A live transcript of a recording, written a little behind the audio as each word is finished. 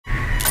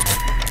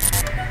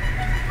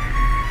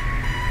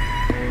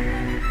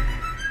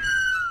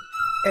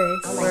Hey,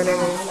 turn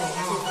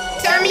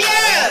me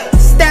up.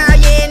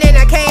 Stallion and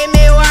I came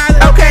in wild.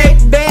 Okay,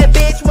 bad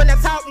bitch when I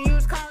talk to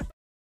use cars.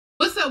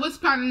 What's up? What's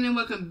poppin'? And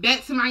welcome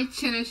back to my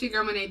channel. It's your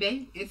girl Monet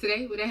Bay. And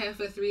today, what I have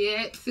for us to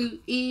react to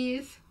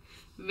is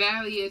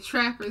Valley of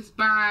Trappers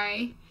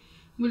by,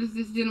 what is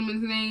this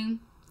gentleman's name?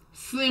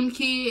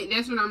 Xlimkid.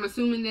 That's what I'm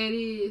assuming that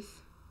is.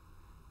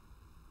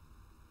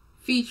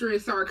 Featuring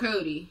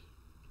Sarkodie.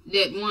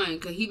 That one,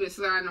 because he been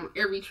sliding on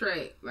every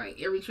track.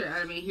 Like, every track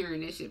I've been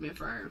hearing, that shit been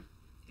fire.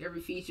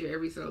 Every feature,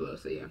 every solo.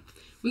 So, yeah.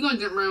 We're going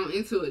to jump around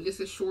into it. This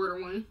is a shorter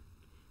one.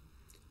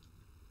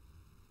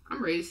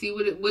 I'm ready to see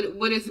what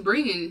it's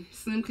bringing.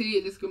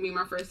 Xlimkid, this is going to be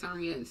my first time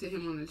reacting to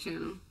him on the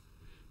channel.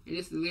 And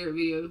this is the lyric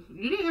video.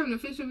 Do they have an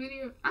official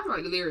video? I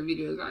like the lyric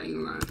videos, I ain't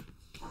gonna lie.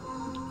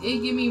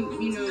 It give me,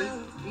 you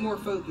know, more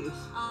focus.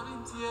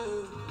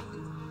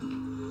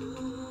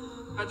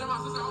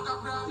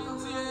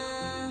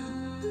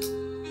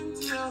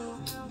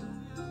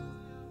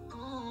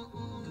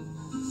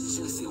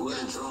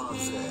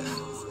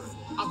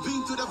 I've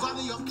been to the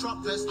valley of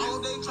trappers. All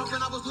day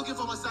trapping, I was looking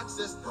for my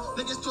success.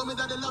 Niggas told me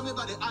that they love me,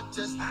 but they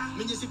actors.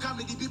 Me just can't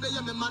me the baby,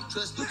 I'm a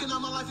mattress. Looking at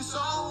my life is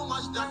so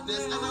much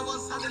darkness. And I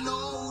was having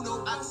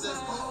no access.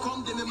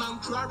 Come to me, man,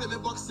 cry me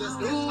boxes.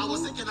 I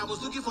was sick and I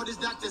was looking for this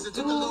darkness. It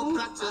took a little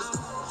practice.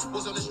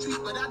 Was on the street,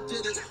 but I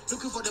did it.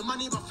 Looking for the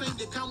money, but fame,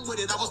 they come with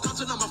it. I was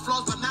counting on my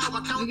flaws, but now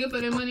I count. Looking for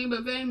the money,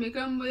 but fame, they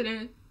come with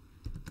it.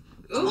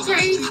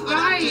 Okay,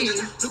 fine.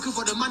 Looking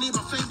for the money,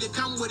 but fame, they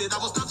come with it. I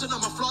was counting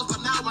on my flaws,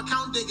 but now I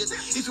count digits.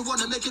 If you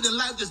want to make it in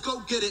life, just go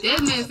get it.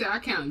 That man said I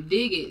count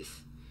digits.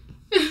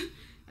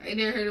 I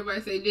never heard nobody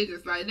say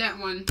digits like that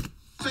one.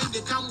 Fame, they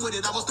come with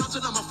it. I was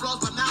counting on my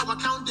flaws, but now I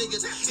count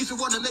digits. If you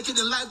want to make it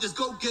in life, just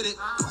go get it.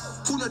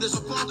 Who know the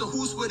support or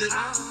who's with it?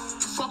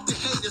 Fuck the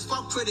haters,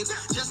 fuck critics.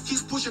 Just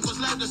keep pushing, cause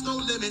life there's no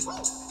limit.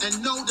 And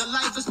know that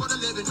life is for the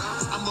living.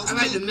 I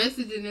like the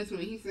message in this one.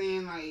 He's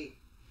saying like,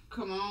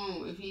 come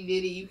on, if he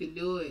did it, you could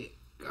do it.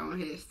 Go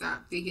ahead,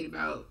 stop thinking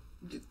about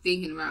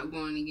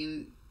going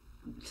again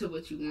to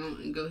what you want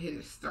and go ahead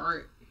and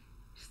start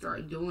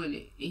doing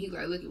it. And he's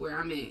like, look at where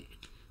I'm at.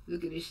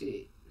 Look at this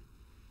shit.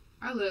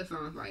 I love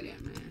songs like that,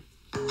 man.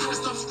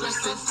 Stop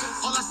stressing.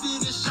 All I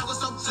see is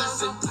showers of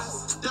blessing.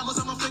 Diamonds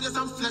on my fingers,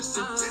 I'm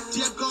flexing.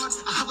 Dear God,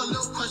 I have a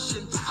little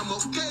question. I'm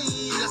okay,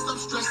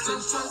 stop stressing.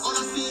 All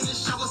I see is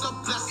showers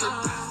of blessing.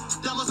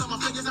 Diamonds on my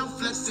fingers, I'm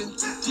flexing.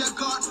 Dear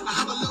God, I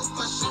have a little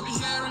question. Be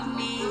hearing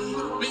me.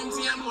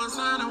 Binti and one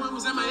son, I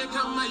was in my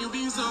account, you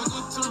been so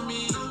good to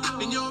me.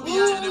 In your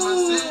behind, they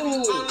were saying,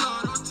 oh Lord,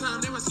 all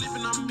time they were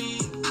sleeping on me.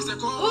 It's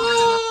like,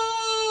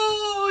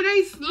 oh,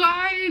 they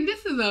sliding.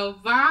 This is a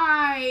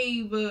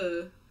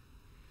vibe.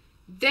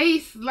 They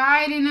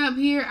sliding up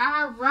here.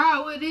 I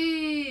rock with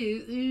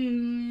this.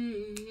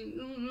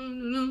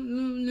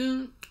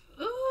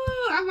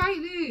 Oh, I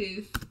like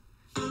this.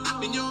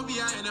 In your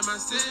behind, I'm a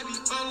savvy.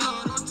 Oh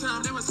Lord, all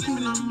time they were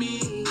sleeping on me.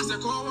 It's like,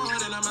 oh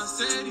Lord, and I'm a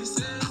savvy.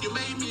 You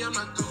made me, I'm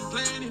not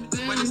complaining.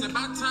 When it's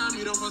about time,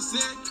 you don't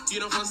forsake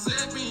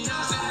me. You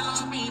say you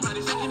love me, but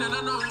if faking and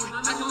I know it.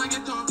 Acting like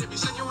it talk, they be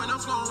shaking when I'm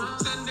flowing.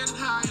 Standing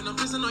high and I'm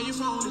pissing on your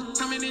phone.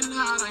 Coming in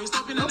hard, I ain't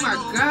stopping. Oh my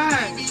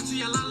God.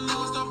 BT and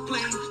landlord, stop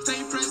playing. Stay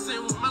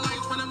pressing with my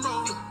life when I'm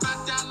rolling. Back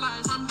that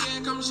life, I'm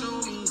here, come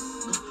show me.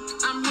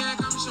 I'm here,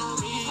 come show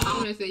me. I'm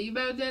gonna say, you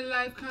better that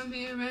life, come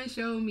here and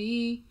show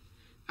me.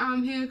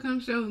 I'm here, come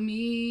show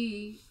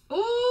me.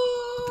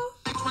 Ooh.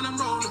 When I'm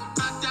rolling,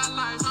 back that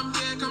life, I'm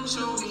here, come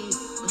show me.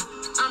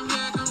 I'm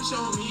here, come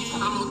show me.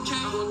 I'm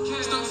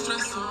okay, stop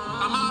stressing.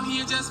 I'm out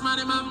here just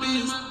minding my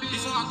business.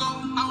 Before I go,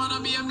 I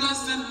wanna be a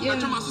blessing. Yeah. I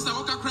tell my sister,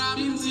 walk a crab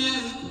in here.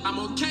 I'm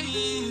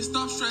okay,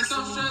 stop stressing.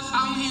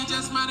 Out here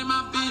just minding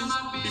my business.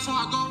 Before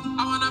I go,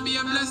 I wanna be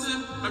a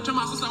blessing. I tell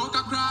my sister, walk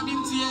a crab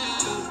in here.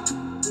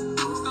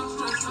 Stop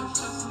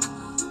stressing.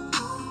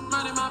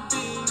 Minding my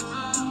business.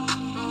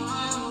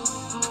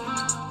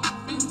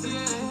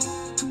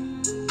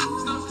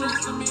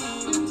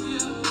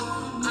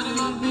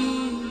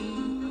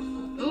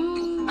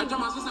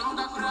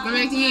 Go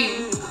back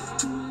in.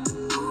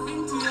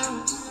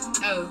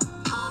 Oh.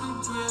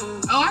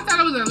 Oh, I thought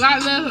it was a lot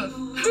love.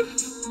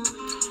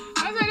 I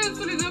thought it was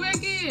gonna go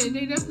back in.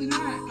 They definitely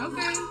not.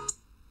 Okay.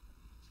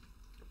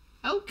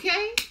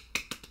 Okay.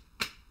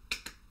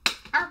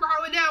 I rock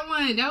with that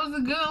one. That was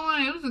a good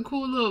one. It was a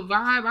cool little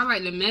vibe. I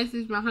like the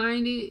message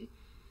behind it.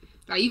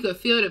 Like, you could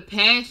feel the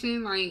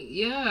passion. Like,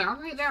 yeah, I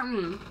like that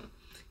one.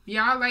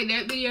 Y'all like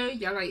that video? If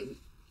y'all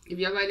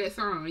like that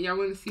song, y'all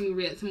want to see me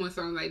react to more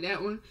songs like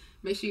that one,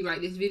 make sure you like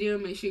this video.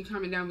 Make sure you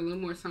comment down below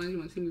more songs you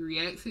want to see me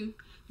react to.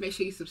 Make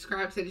sure you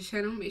subscribe to the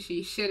channel. Make sure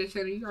you share the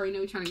channel. You already know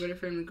we're trying to go to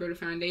family, grow the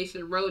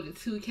foundation, road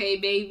to 2K,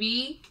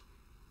 baby.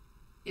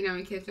 And I'm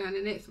going to catch y'all in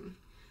the next one.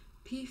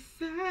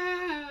 Peace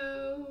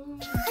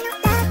out.